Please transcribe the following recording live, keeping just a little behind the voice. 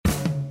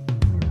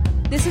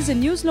This is a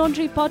News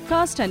Laundry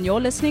podcast and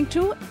you're listening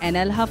to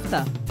NL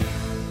Hafta.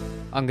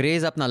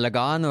 अंग्रेज अपना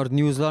लगान और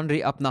न्यूज़ लॉन्ड्री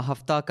अपना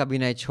हफ्ता कभी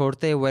नहीं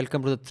छोड़ते.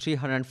 Welcome to the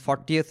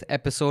 340th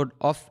episode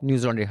of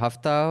News Laundry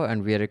Hafta,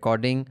 and we are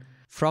recording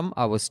from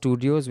our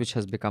studios, which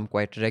has become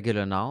quite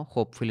regular now.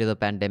 Hopefully the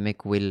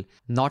pandemic will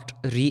not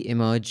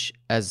re-emerge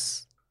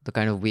as the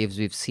kind of waves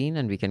we've seen,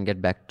 and we can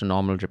get back to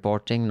normal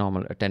reporting,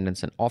 normal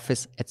attendance in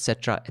office,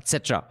 etc.,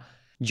 etc.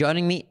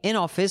 Joining me in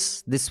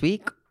office this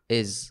week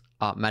is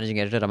our Managing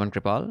Editor Raman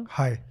Kripal.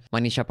 Hi.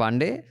 Manisha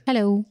Pandey.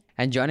 Hello.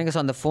 And joining us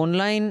on the phone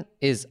line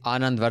is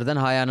Anand Vardhan.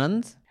 Hi,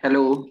 Anand.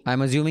 Hello.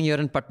 I'm assuming you're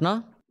in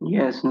Patna.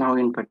 Yes, now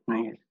in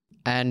Patna, yes.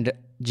 And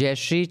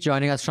Jayashree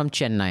joining us from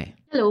Chennai.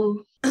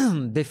 Hello.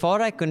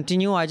 Before I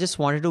continue, I just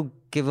wanted to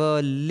give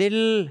a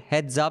little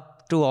heads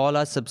up to all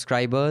our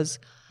subscribers.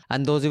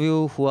 And those of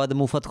you who are the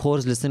Mufat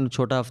Khors listening to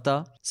Chota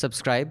Hafta,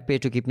 subscribe, pay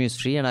to keep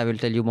news free, and I will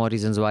tell you more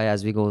reasons why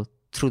as we go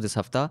through this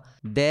hafta.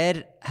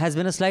 There has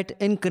been a slight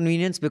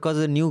inconvenience because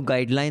of the new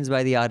guidelines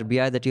by the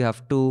RBI that you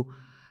have to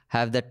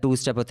have that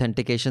two-step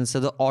authentication.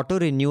 So the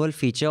auto-renewal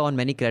feature on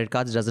many credit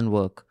cards doesn't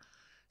work.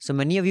 So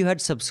many of you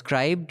had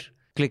subscribed,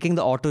 clicking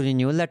the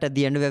auto-renewal, that at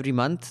the end of every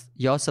month,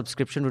 your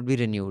subscription would be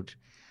renewed.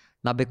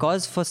 Now,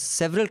 because for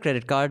several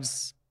credit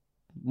cards,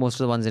 most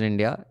of the ones in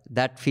India,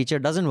 that feature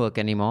doesn't work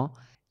anymore,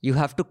 you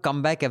have to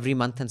come back every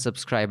month and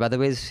subscribe.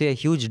 Otherwise, you see a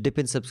huge dip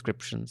in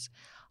subscriptions.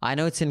 I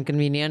know it's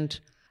inconvenient,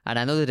 and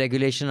I know the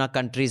regulation in our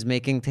country is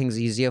making things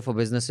easier for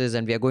businesses,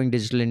 and we are going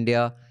digital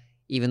India,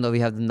 even though we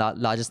have the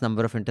largest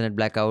number of internet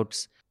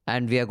blackouts.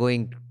 And we are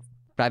going,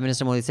 Prime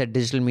Minister Modi said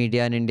digital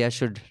media in India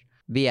should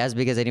be as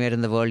big as anywhere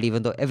in the world,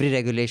 even though every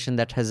regulation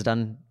that has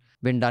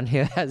been done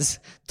here has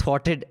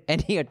thwarted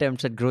any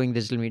attempts at growing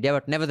digital media.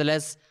 But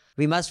nevertheless,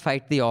 we must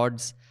fight the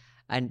odds,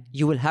 and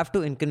you will have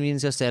to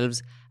inconvenience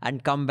yourselves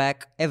and come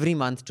back every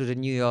month to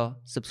renew your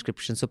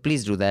subscription. So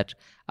please do that.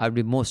 I would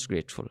be most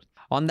grateful.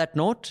 On that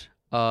note,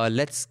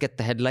 let's get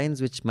the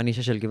headlines, which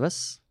Manisha shall give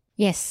us.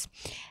 Yes.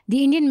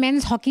 The Indian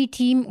men's hockey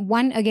team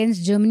won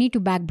against Germany to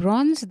bag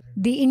bronze.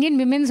 The Indian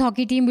women's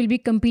hockey team will be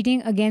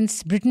competing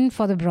against Britain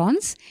for the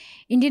bronze.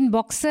 Indian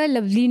boxer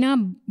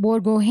Lavlina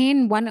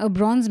Borgohain won a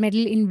bronze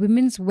medal in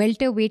women's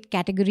welterweight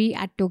category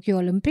at Tokyo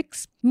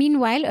Olympics.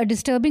 Meanwhile, a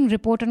disturbing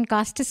report on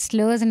caste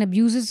slurs and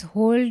abuses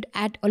hurled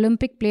at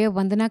Olympic player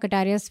Vandana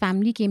Kataria's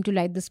family came to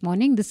light this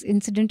morning. This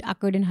incident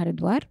occurred in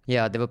Haridwar.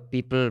 Yeah, there were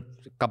a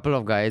couple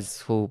of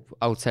guys who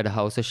outside a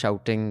house are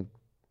shouting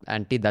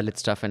anti-Dalit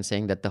stuff and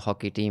saying that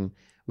the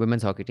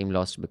women's hockey team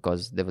lost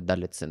because there were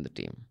Dalits in the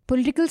team.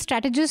 Political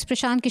strategist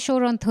Prashant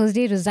Kishore on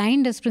Thursday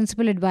resigned as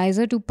principal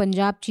advisor to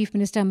Punjab Chief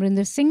Minister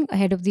Amarinder Singh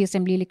ahead of the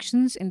assembly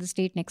elections in the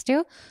state next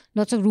year.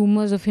 Lots of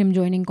rumours of him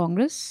joining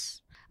Congress.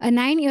 A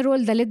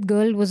 9-year-old Dalit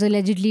girl was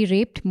allegedly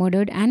raped,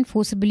 murdered and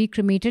forcibly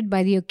cremated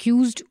by the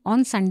accused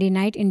on Sunday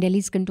night in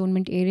Delhi's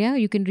cantonment area.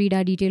 You can read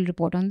our detailed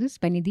report on this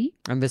by Nidhi.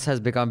 And this has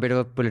become a bit of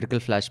a political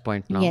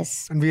flashpoint now.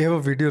 Yes. And we have a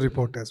video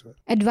report as well.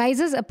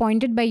 Advisors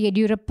appointed by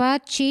Yediyurappa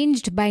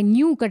changed by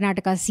new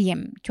Karnataka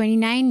CM.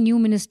 29 new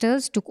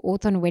ministers took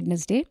oath on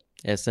Wednesday.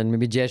 Yes, and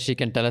maybe Jayashree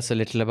can tell us a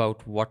little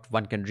about what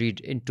one can read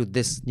into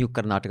this new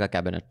Karnataka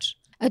cabinet.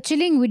 A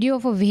chilling video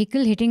of a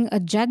vehicle hitting a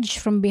judge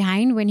from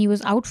behind when he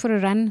was out for a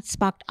run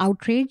sparked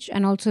outrage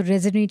and also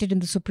resonated in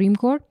the Supreme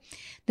Court.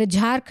 The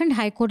Jharkhand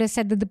High Court has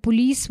said that the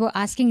police were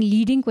asking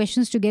leading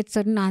questions to get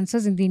certain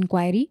answers in the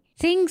inquiry.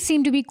 Things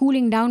seem to be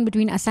cooling down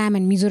between Assam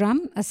and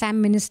Mizoram.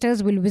 Assam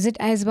ministers will visit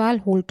Aizawl,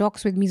 hold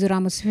talks with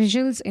Mizoram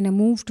officials in a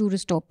move to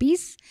restore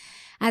peace.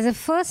 As a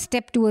first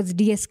step towards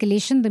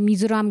de-escalation, the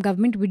Mizoram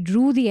government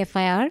withdrew the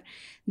FIR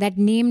that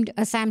named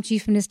Assam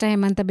Chief Minister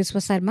Hemanta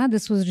Biswa Sarma.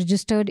 This was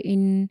registered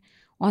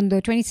on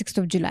the 26th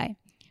of July.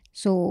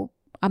 So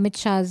Amit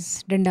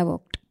Shah's danda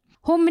worked.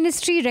 Home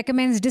Ministry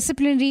recommends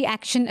disciplinary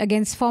action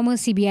against former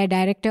CBI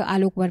Director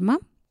Alok Verma.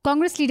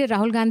 Congress leader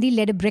Rahul Gandhi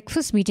led a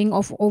breakfast meeting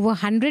of over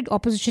 100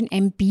 opposition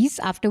MPs,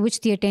 after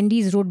which the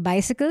attendees rode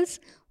bicycles,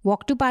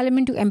 walked to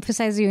Parliament to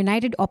emphasize the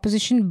united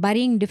opposition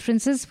burying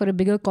differences for a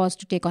bigger cause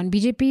to take on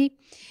BJP.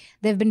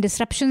 There have been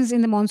disruptions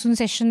in the monsoon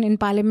session in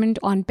Parliament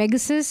on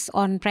Pegasus,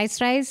 on price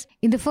rise.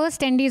 In the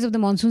first 10 days of the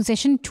monsoon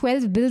session,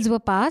 12 bills were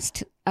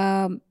passed.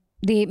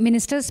 The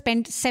ministers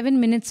spent 7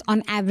 minutes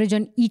on average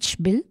on each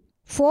bill.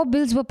 4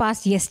 bills were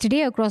passed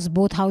yesterday across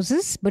both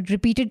houses, but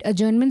repeated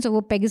adjournments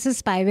over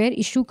Pegasus spyware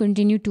issue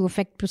continued to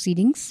affect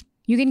proceedings.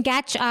 You can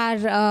catch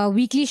our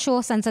weekly show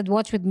Sansad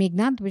Watch with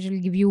Meghnad, which will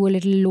give you a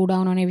little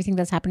lowdown on everything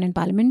that's happened in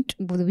Parliament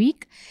over the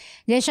week.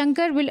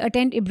 Jaishankar will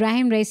attend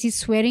Ibrahim Raisi's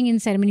swearing-in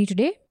ceremony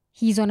today.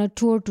 He's on a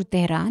tour to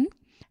Tehran.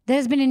 There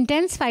has been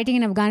intense fighting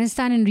in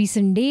Afghanistan in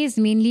recent days,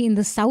 mainly in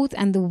the south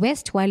and the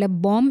west, while a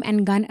bomb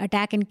and gun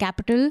attack in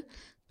capital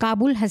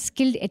Kabul has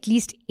killed at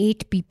least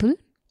 8 people.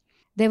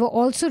 There were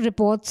also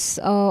reports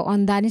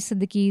on Danish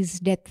Siddiqui's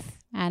death,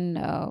 and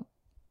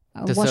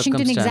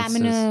Washington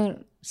Examiner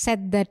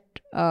said that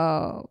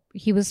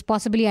he was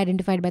possibly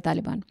identified by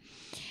Taliban.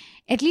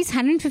 At least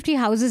 150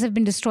 houses have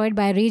been destroyed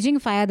by a raging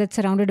fire that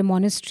surrounded a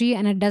monastery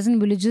and a dozen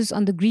villages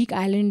on the Greek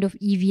island of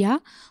Evia,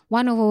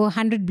 one of over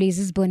 100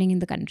 blazes burning in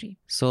the country.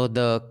 So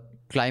the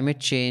climate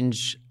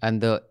change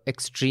and the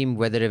extreme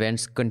weather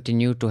events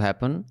continue to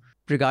happen.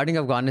 Regarding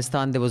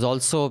Afghanistan, there was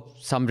also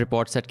some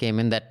reports that came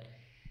in that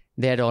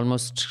they had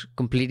almost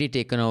completely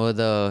taken over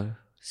the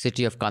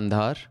city of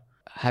Kandahar,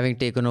 having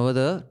taken over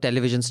the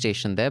television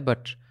station there,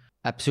 but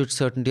absolute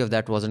certainty of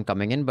that wasn't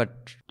coming in,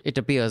 but it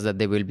appears that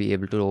they will be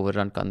able to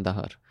overrun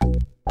Kandahar.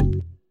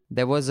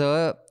 There was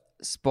a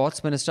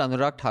sports minister,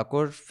 Anurag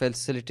Thakur,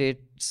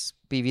 facilitates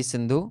PV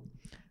Sindhu.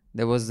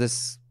 There was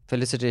this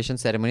felicitation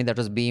ceremony that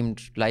was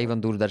beamed live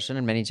on Doordarshan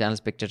and many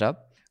channels picked it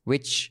up,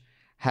 which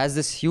has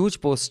this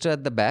huge poster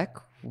at the back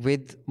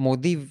with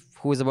Modi,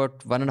 who is about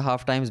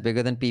 1.5 times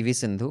bigger than PV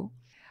Sindhu.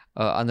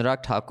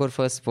 Anurag Thakur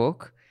first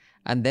spoke,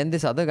 and then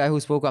this other guy who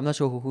spoke, I'm not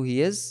sure who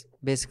he is,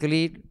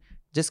 basically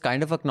just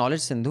kind of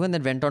acknowledged Sindhu and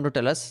then went on to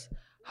tell us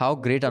how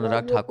great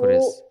Anurag Thakur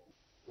is.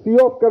 C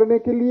of करने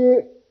के लिए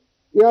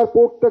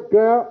airport तक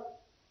गया,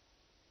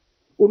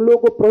 उन लोगों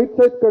को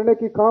प्रोत्साहित करने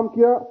की काम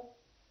किया.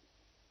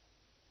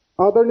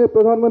 आदरणीय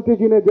प्रधानमंत्री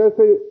जी ने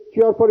जैसे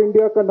चीयर फॉर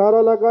इंडिया का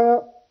नारा लगाया,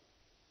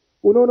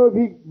 उन्होंने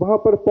भी वहां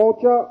पर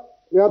पहुंचा,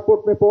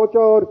 एयरपोर्ट में पहुंचा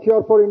और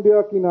चीयर फॉर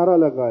इंडिया की नारा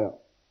लगाया.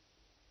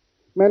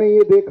 मैंने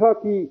ये देखा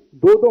कि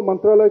दो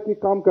मंत्रालय की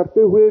काम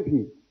करते हुए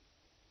भी,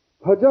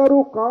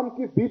 हजारों काम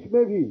के बीच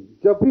में भी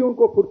जब भी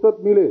उनको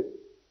फुर्सत मिले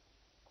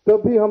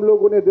तब भी हम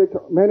लोगों ने देखा,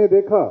 मैंने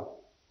देखा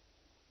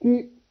कि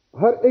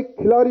हर एक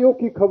खिलाड़ियों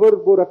की खबर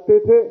वो रखते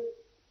थे.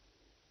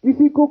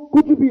 किसी को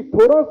कुछ भी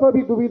थोड़ा सा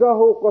भी दुविधा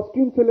हो,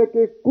 कॉस्ट्यूम से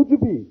लेके कुछ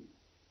भी,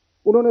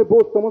 उन्होंने वो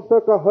समस्या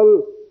का हल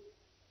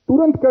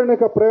तुरंत करने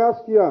का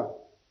प्रयास किया.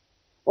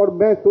 और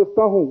मैं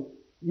सोचता हूं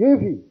ये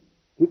भी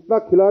जितना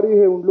खिलाड़ी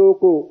है उन लोगों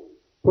को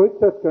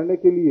प्रोत्साहित करने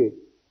के लिए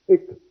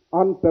एक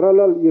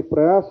अनपैरेलल ये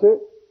प्रयास है.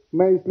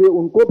 मैं इसलिए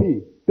उनको भी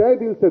तहे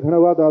दिल से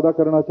धन्यवाद अदा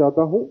करना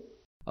चाहता हूं.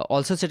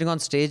 Also sitting on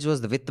stage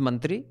was the Vitt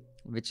Mantri,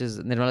 which is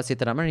Nirmala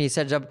Sitharaman. He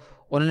said जब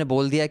उन्होंने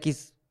बोल दिया कि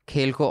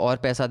खेल को और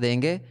पैसा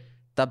देंगे,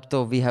 तब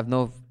तो we have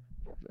no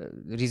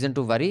reason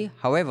to worry.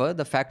 However,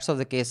 the facts of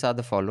the case are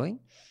the following: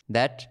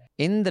 that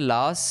in the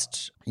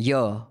last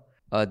year,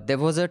 there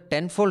was a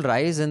tenfold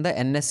rise in the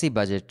NSC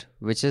budget,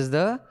 which is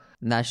the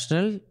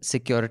National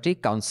Security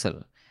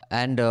Council.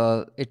 And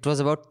it was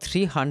about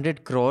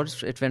 300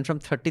 crores. It went from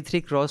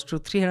 33 crores to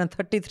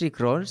 333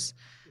 crores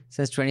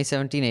since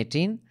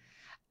 2017-18.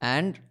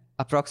 And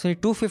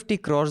approximately 250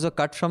 crores were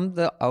cut from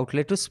the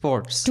outlay to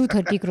sports.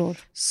 230 crore.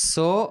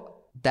 So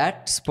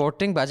that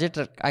sporting budget,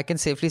 I can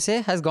safely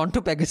say, has gone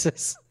to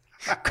Pegasus.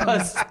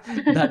 Because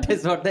that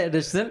is what the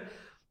additional.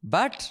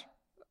 But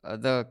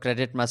the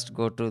credit must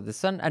go to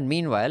this one. And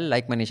meanwhile,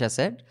 like Manisha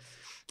said,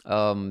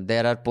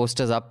 there are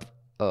posters up.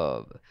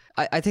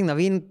 I think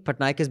Naveen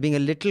Patnaik is being a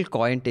little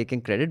coy in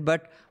taking credit.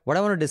 But what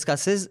I want to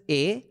discuss is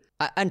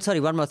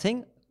one more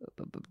thing.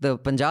 The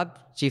Punjab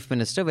chief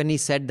minister, when he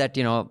said that,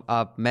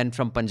 men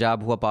from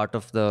Punjab who are part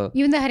of the...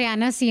 Even the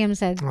Haryana CM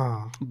said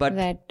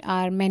that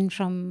are men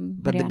from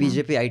But Haryana. the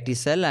BJP IT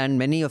cell and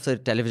many of the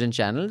television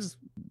channels,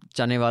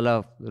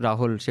 Chanewala,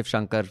 Rahul, Shiv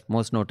Shankar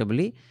most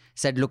notably,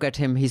 said, look at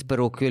him, he's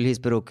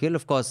parochial.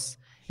 Of course,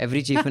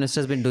 every chief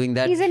minister has been doing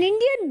that. He's an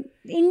Indian.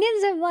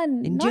 Indians have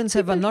won. Indians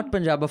have won, not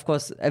Punjab, of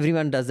course.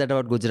 Everyone does that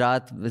about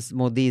Gujarat.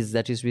 Modi's,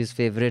 that used to be his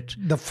favorite.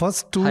 The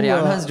first two...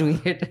 Haryana's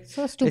doing it.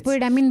 So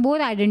stupid. Both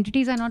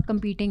identities are not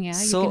competing.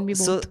 Yeah, you can be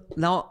both. So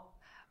now,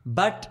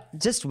 but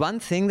just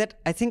one thing that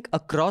I think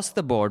across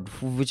the board,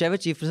 whichever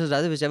chief minister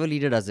does it, whichever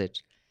leader does it,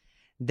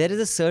 there is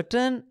a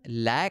certain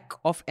lack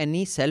of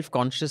any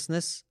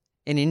self-consciousness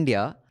in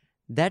India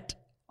that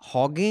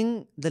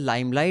hogging the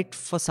limelight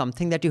for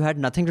something that you had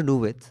nothing to do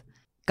with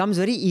comes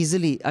very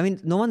easily.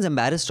 No one's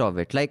embarrassed of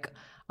it. Like,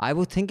 I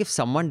would think if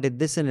someone did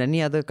this in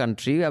any other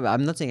country,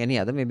 I'm not saying any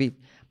other, maybe,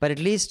 but at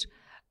least,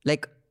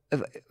 like,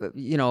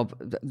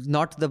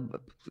 not the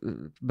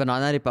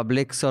banana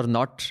republics or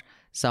not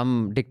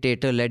some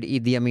dictator-led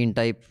Idi Amin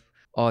type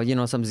or,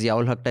 some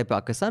Ziaul Haq type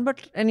Pakistan,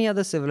 but any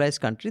other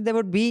civilized country,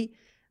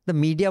 the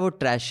media would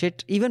trash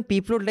it. Even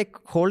people would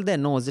hold their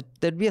nose.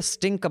 There'd be a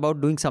stink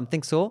about doing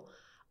something so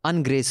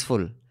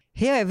ungraceful.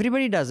 Here,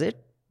 everybody does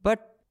it,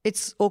 but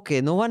it's okay.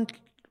 No one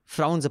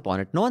frowns upon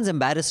it. No one's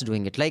embarrassed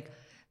doing it.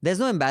 There's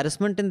no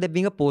embarrassment in there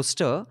being a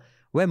poster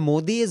where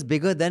Modi is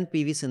bigger than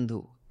PV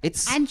Sindhu.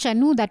 And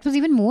Chanu, that was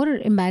even more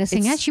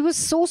embarrassing. She was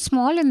so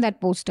small in that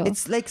poster.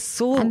 It's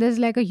so... And there's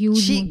a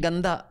huge... Chi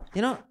ganda,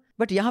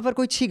 but यहाँ पर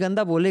कोई chi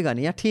ganda बोलेगा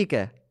नहीं. ठीक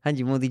है. हाँ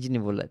जी, मोदी जी ने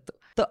बोला है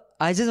तो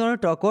I just want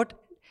to talk about,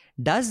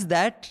 does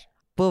that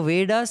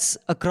pervade us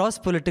across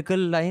political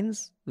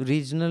lines,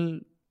 regional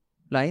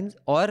lines,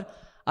 or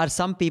are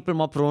some people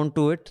more prone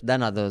to it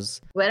than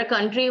others? We're a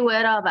country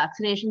where our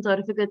vaccination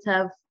certificates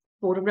have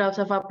photographs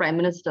of our prime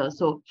minister.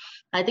 So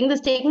I think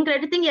this taking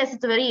credit thing, yes,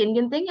 it's a very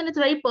Indian thing and it's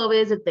a very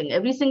pervasive thing.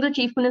 Every single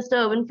chief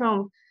minister, even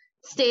from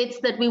states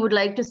that we would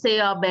like to say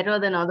are better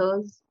than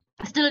others,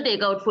 still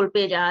take out full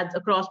page ads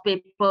across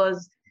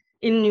papers,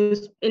 in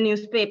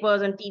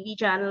newspapers and TV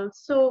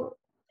channels. So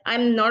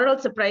I'm not at all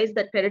surprised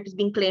that credit is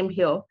being claimed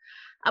here.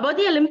 About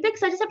the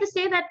Olympics, I just have to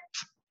say that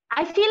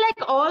I feel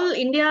like all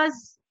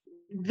India's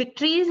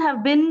victories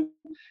have been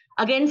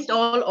against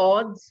all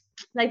odds.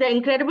 Like they're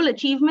incredible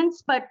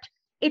achievements, but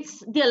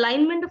it's the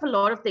alignment of a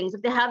lot of things.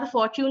 If they have the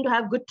fortune to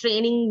have good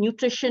training,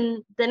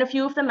 nutrition, then a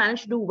few of them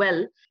manage to do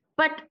well.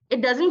 But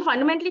it doesn't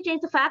fundamentally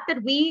change the fact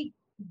that we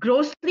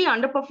grossly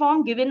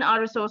underperform given our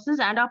resources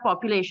and our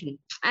population.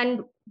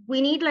 And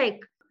we need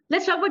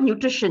let's talk about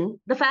nutrition.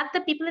 The fact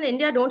that people in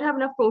India don't have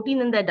enough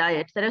protein in their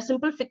diet. There are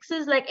simple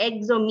fixes like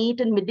eggs or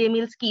meat and midday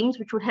meal schemes,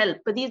 which would help.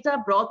 But these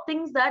are broad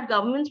things that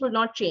governments will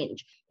not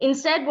change.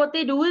 Instead, what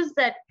they do is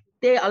that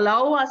they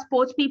allow our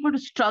sports people to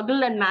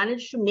struggle and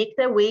manage to make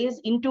their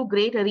ways into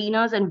great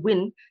arenas and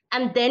win.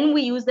 And then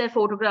we use their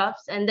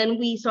photographs and then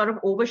we sort of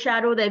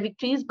overshadow their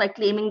victories by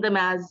claiming them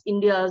as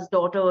India's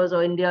daughters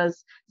or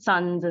India's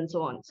sons and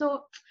so on.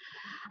 So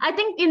I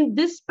think in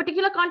this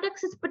particular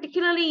context, it's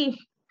particularly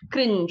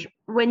cringe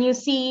when you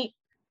see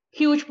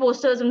huge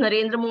posters of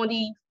Narendra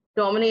Modi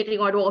dominating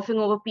or dwarfing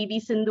over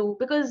PV Sindhu,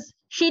 because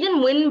she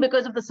didn't win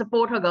because of the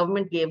support her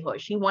government gave her.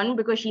 She won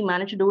because she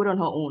managed to do it on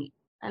her own.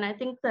 And I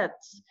think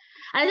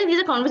these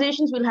are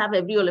conversations we'll have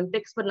every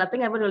Olympics, but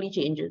nothing ever really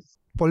changes.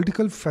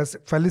 Political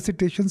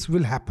felicitations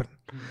will happen.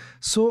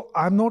 So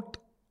I'm not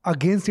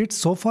against it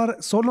so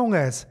long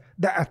as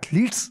the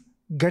athletes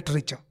get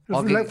richer.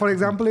 Okay. Like for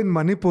example, in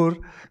Manipur,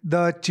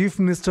 the chief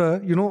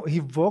minister, he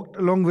walked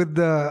along with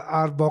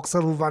our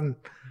boxer who won.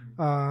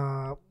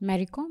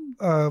 Mary Kom?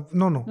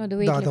 No, the other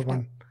weightlifter.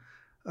 one.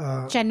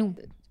 Chanu.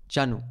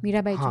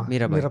 Mirabai Chanu.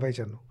 Mirabai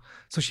Chanu.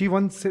 So she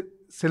won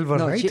silver,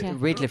 No, right?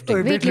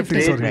 weightlifting.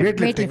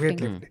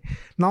 Weightlifting.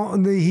 Now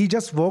he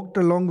just walked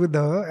along with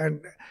her,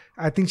 and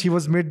I think she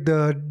was made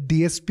the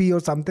DSP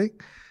or something.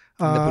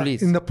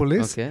 In the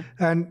police. Okay.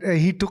 And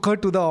he took her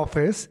to the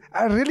office.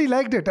 I really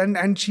liked it.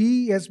 And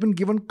she has been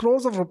given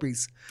crores of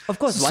rupees. Of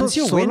course, once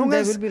you win,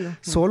 there will be...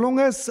 So long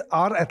as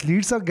our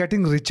athletes are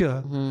getting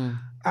richer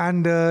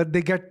and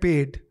they get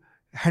paid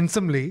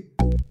handsomely.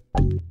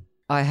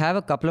 I have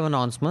a couple of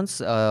announcements.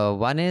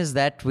 One is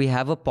that we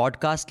have a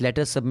podcast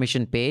letter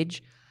submission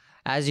page.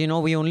 As you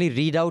know, we only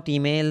read out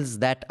emails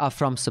that are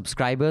from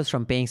subscribers,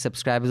 from paying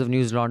subscribers of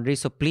News Laundry.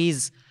 So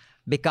please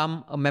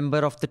become a member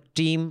of the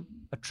team,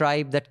 a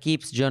tribe that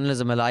keeps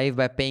journalism alive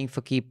by paying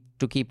to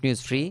keep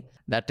news free.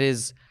 That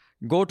is,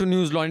 go to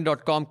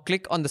newslaundry.com,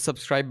 click on the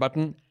subscribe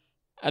button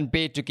and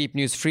pay to keep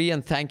news free.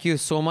 And thank you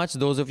so much,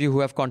 those of you who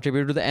have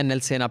contributed to the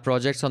NL Sena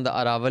projects on the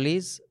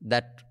Aravalis.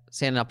 That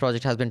Sena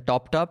project has been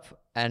topped up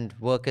and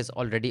work is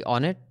already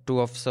on it.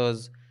 2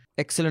 officers,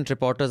 excellent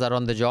reporters are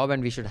on the job,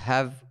 and we should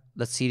have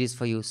the series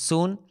for you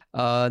soon.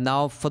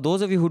 Now, for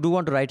those of you who do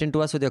want to write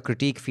into us with your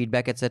critique,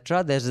 feedback,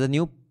 etc., there's the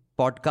new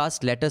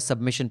podcast letter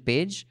submission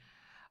page.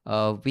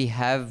 We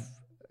have,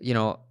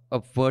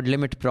 a word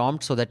limit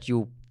prompt so that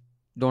you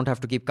don't have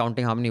to keep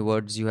counting how many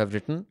words you have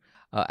written.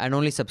 And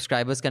only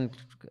subscribers can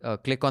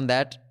click on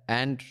that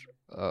and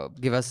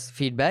give us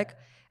feedback.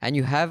 And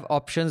you have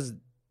options.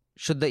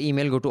 Should the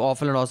email go to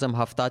Awful and Awesome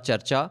Hafta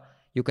Charcha,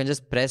 you can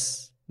just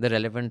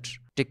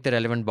tick the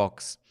relevant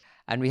box.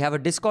 And we have a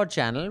Discord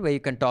channel where you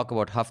can talk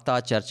about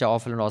Hafta, Charcha,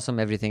 Awful and Awesome,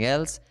 everything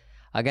else.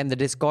 Again, the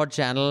Discord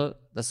channel,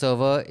 the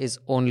server is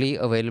only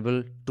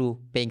available to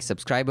paying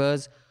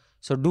subscribers.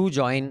 So do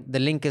join. The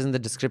link is in the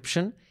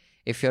description.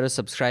 If you're a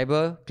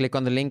subscriber, click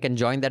on the link and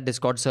join that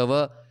Discord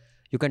server.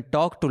 You can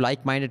talk to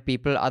like-minded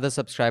people, other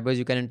subscribers.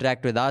 You can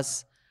interact with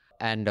us.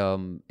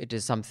 And it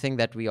is something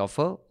that we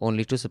offer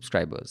only to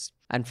subscribers.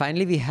 And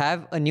finally, we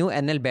have a new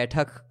NL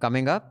Baithak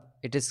coming up.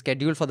 It is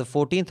scheduled for the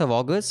 14th of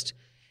August.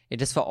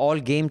 It is for all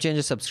Game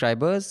Changer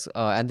subscribers.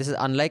 And this is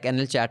unlike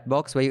NL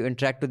Chatbox, where you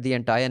interact with the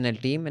entire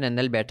NL team. In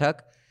NL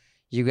Baithak,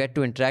 you get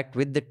to interact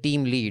with the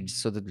team leads,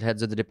 so the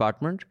heads of the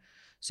department.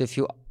 So if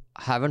you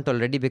haven't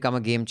already become a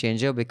Game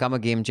Changer, become a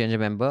Game Changer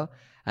member.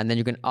 And then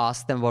you can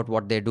ask them about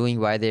what they're doing,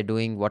 why they're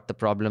doing, what the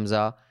problems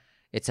are.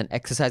 It's an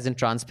exercise in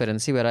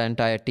transparency where our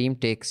entire team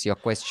takes your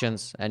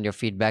questions and your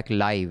feedback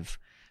live,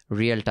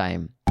 real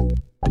time.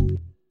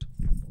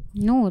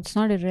 No, it's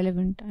not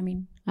irrelevant. I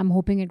mean, I'm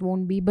hoping it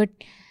won't be, but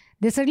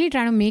they're certainly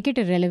trying to make it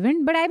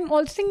irrelevant. But I'm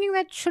also thinking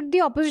that should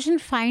the opposition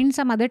find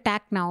some other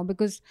tack now,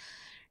 because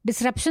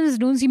disruptions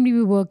don't seem to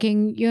be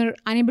working. You're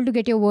unable to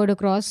get your word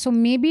across. So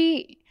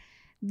maybe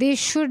they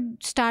should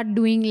start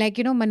doing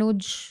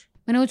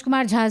Manoj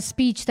Kumar Jha's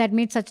speech that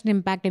made such an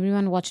impact.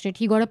 Everyone watched it.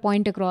 He got a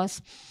point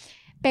across.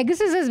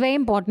 Pegasus is very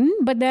important,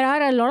 but there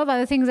are a lot of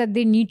other things that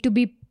they need to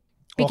be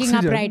picking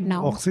up right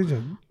now.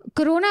 Oxygen.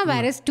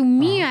 Coronavirus, to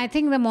me, I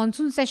think the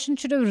monsoon session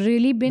should have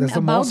really been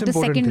about the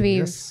second wave.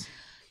 Yes.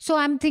 So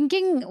I'm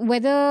thinking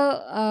whether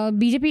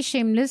BJP is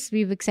shameless,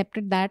 we've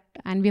accepted that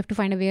and we have to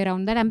find a way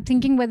around that. I'm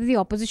thinking whether the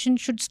opposition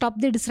should stop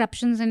the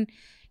disruptions and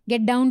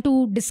get down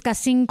to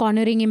discussing,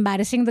 cornering,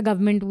 embarrassing the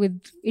government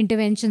with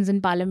interventions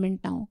in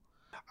parliament now.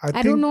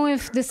 I don't know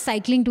if this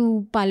cycling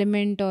to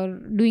parliament or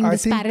doing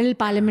this parallel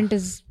parliament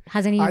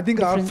has any I think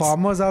difference. Our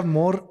farmers are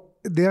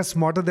they are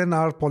smarter than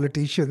our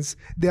politicians.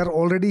 They are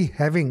already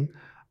having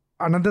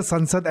another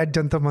Sansad at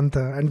Jantar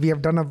Mantar, and we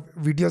have done a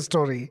video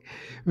story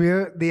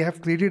where they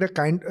have created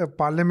a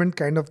parliament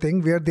kind of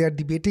thing where they are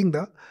debating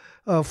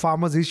the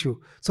farmers issue.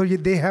 So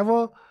they have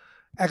a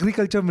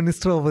agriculture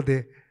minister over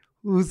there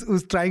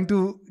who's trying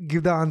to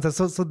give the answer.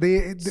 So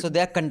they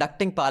are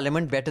conducting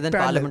parliament better than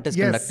parliament is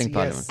Yes, conducting yes.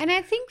 parliament. And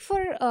I think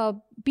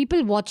for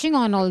people watching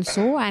on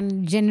also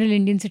and general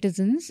Indian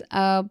citizens,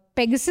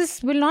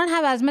 Pegasus will not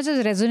have as much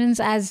as resonance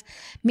as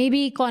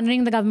maybe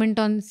cornering the government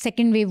on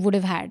second wave would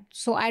have had.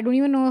 So I don't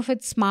even know if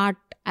it's smart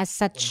as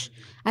such,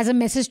 as a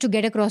message to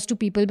get across to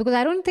people, because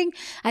I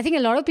think a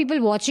lot of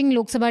people watching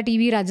Lok Sabha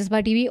TV, Rajya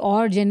Sabha TV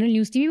or general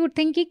news TV would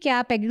think कि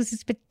क्या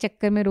Pegasus पे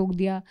चक्कर में रोक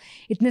दिया,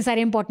 इतने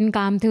सारे important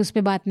काम थे उस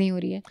पे बात नहीं हो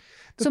रही है.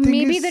 So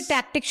maybe the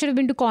tactic should have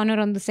been to corner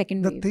on the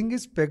second wave. The thing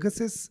is,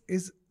 Pegasus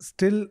is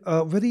still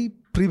very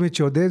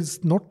premature.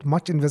 There's not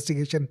much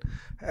investigation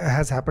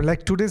has happened.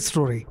 Like today's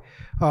story,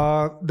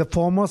 the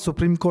former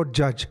Supreme Court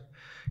judge,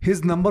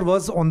 his number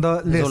was on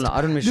the list.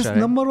 Arun Mishra, this right?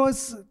 number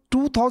was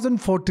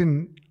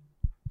 2014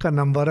 ka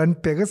number,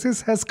 and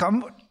Pegasus has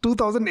come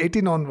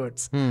 2018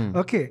 onwards.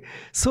 Okay,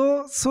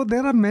 so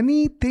there are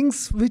many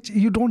things which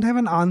you don't have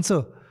an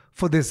answer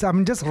for this. I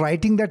mean, just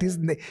writing that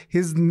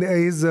his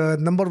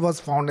number was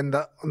found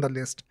on the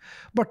list,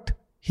 but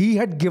he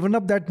had given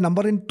up that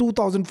number in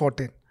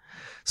 2014.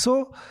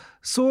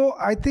 So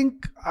I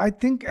think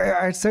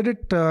I said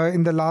it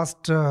in the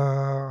last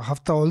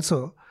hafta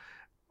also.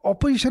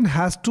 Opposition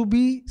has to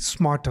be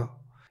smarter.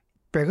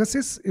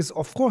 Pegasus is,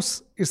 of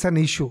course, is an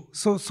issue.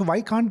 So why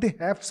can't they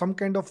have some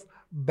kind of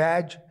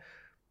badge,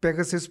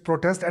 Pegasus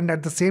protest, and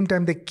at the same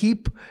time they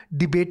keep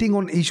debating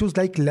on issues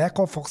like lack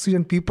of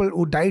oxygen, people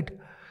who died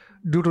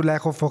due to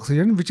lack of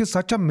oxygen, which is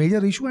such a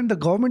major issue, and the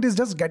government is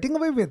just getting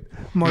away with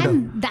murder.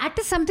 And that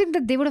is something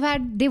that they would have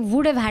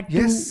had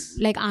Yes.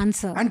 to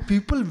answer. And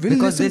people will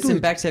Because listen this to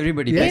impacts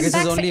everybody. Yes.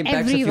 Pegasus only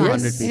impacts a few everyone.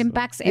 hundred It people.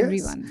 impacts Yes.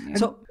 everyone.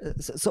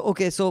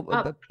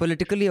 So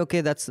politically,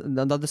 okay, that's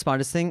not the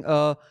smartest thing.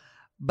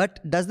 But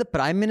does the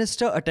Prime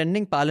Minister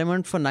attending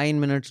Parliament for 9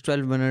 minutes,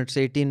 12 minutes,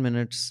 18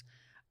 minutes,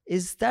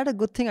 is that a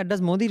good thing?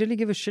 Does Modi really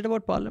give a shit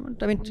about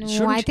Parliament? I mean,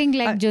 No, I think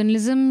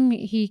journalism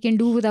he can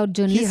do without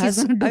journalists. he has.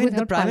 He's gonna do I mean,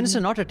 without the Prime Parliament.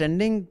 Minister not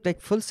attending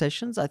full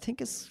sessions, I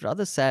think is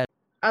rather sad.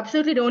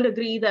 Absolutely don't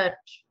agree that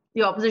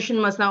the opposition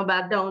must now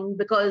back down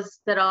because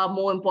there are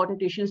more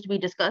important issues to be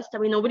discussed. I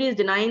mean, nobody is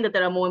denying that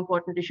there are more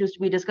important issues to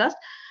be discussed.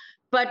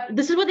 But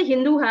this is what the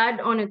Hindu had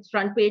on its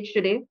front page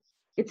today.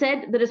 It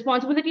said, the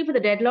responsibility for the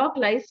deadlock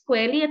lies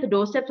squarely at the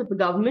doorsteps of the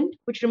government,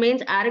 which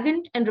remains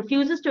arrogant and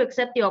refuses to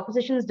accept the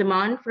opposition's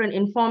demand for an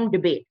informed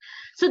debate.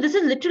 So this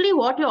is literally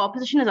what your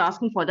opposition is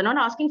asking for. They're not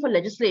asking for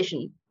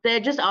legislation. They're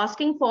just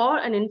asking for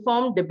an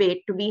informed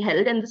debate to be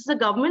held. And this is a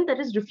government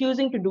that is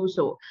refusing to do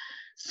so.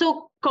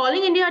 So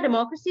calling India a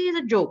democracy is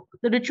a joke.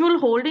 The ritual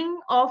holding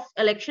of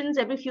elections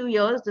every few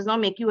years does not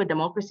make you a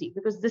democracy,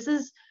 because this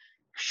is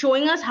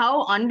showing us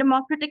how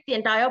undemocratic the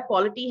entire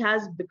polity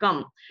has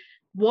become.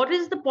 What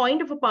is the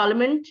point of a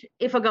parliament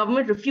if a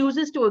government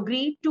refuses to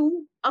agree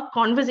to a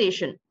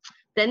conversation?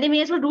 Then they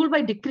may as well rule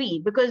by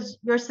decree, because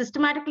you're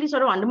systematically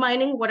sort of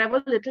undermining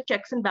whatever little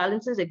checks and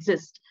balances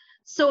exist.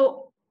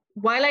 So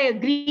while I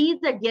agree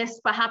that,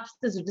 yes, perhaps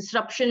this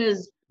disruption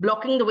is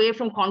blocking the way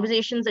from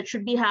conversations that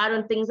should be had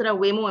on things that are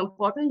way more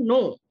important,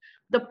 no.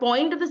 The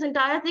point of this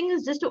entire thing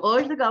is just to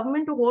urge the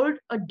government to hold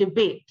a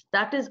debate.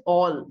 That is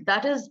all.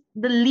 That is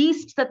the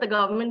least that the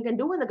government can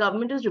do, when the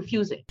government is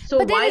refusing. So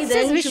But then why it's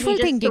then just should we wishful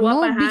just thinking, throw up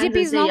no? our hands BJP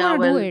is and say, not gonna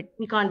do well, it.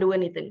 we can't do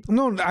anything?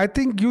 No, I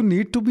think you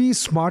need to be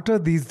smarter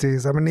these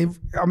days. I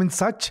mean,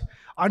 such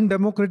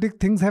undemocratic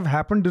things have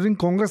happened during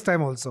Congress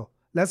time also.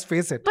 Let's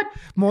face it. But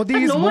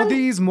Modi no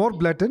is more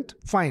blatant.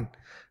 Fine,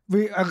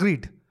 we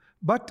agreed.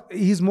 But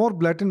he's more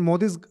blatant.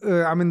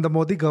 The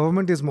Modi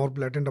government is more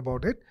blatant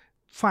about it.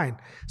 Fine.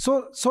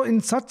 So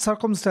in such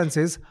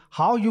circumstances,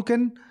 how you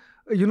can,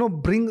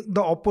 bring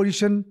the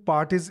opposition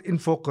parties in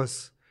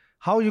focus?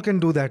 How you can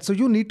do that? So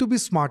you need to be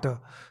smarter.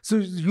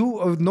 So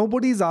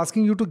nobody is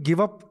asking you to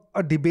give up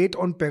a debate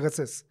on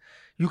Pegasus.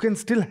 You can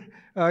still,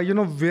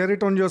 wear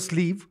it on your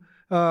sleeve,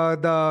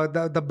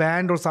 the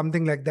band or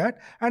something like that.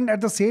 And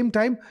at the same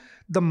time,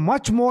 the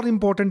much more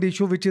important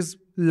issue, which is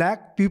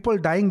people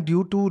dying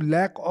due to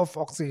lack of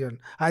oxygen.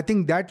 I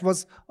think that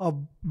was a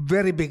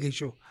very big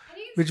issue,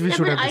 which we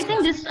should have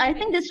discussed. I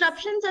think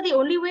disruptions are the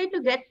only way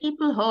to get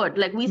people heard.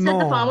 Like we said, No.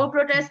 the farmer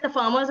protests, the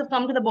farmers have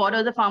come to the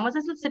border, the farmers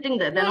are still sitting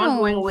there. They're not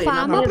going away.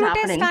 Farmer Nothing is protests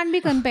happening. can't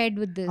be compared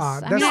with this. I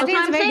that's- mean, I So think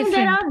it's I'm very saying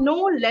different. there are no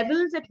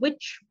levels at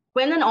which,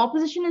 when an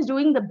opposition is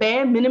doing the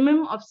bare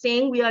minimum of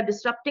saying we are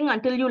disrupting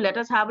until you let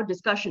us have a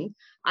discussion,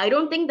 I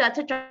don't think that's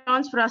a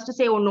chance for us to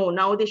say, oh no,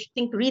 now they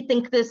should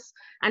rethink this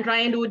and try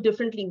and do it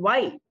differently.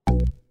 Why?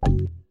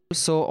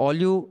 So all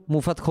you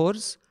Mufat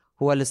Khors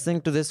who are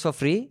listening to this for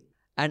free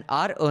and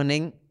are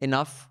earning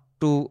enough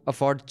to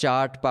afford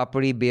chaat,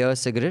 papri, beer,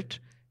 cigarette,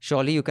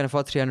 surely you can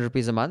afford 300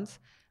 rupees a month,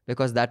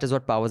 because that is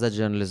what powers our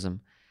journalism.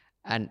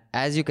 And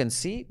as you can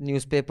see,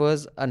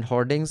 newspapers and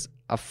hoardings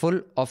are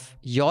full of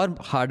your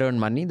hard-earned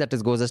money that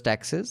goes as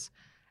taxes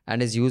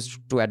and is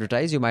used to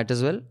advertise. You might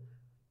as well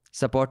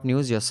support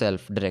news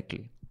yourself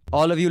directly.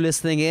 All of you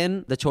listening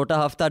in, the Chota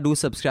Hafta, do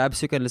subscribe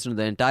so you can listen to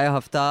the entire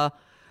Hafta.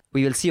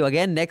 We will see you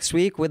again next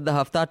week with the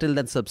Hafta. Till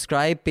then,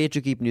 subscribe, pay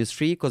to keep news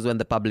free, because when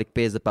the public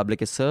pays, the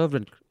public is served,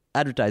 and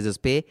advertisers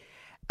pay,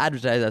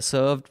 Advertiser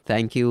served.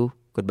 Thank you.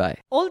 Goodbye.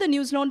 All the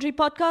News Laundry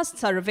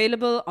podcasts are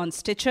available on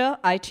Stitcher,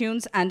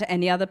 iTunes, and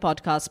any other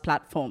podcast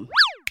platform.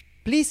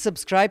 Please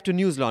subscribe to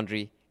News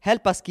Laundry.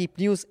 Help us keep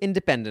news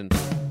independent.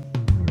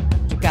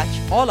 To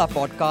catch all our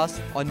podcasts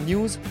on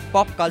news,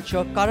 pop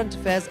culture, current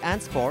affairs,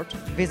 and sport,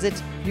 visit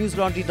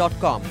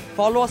newslaundry.com.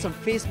 Follow us on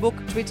Facebook,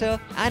 Twitter,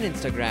 and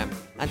Instagram,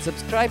 and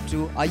subscribe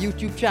to our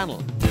YouTube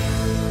channel.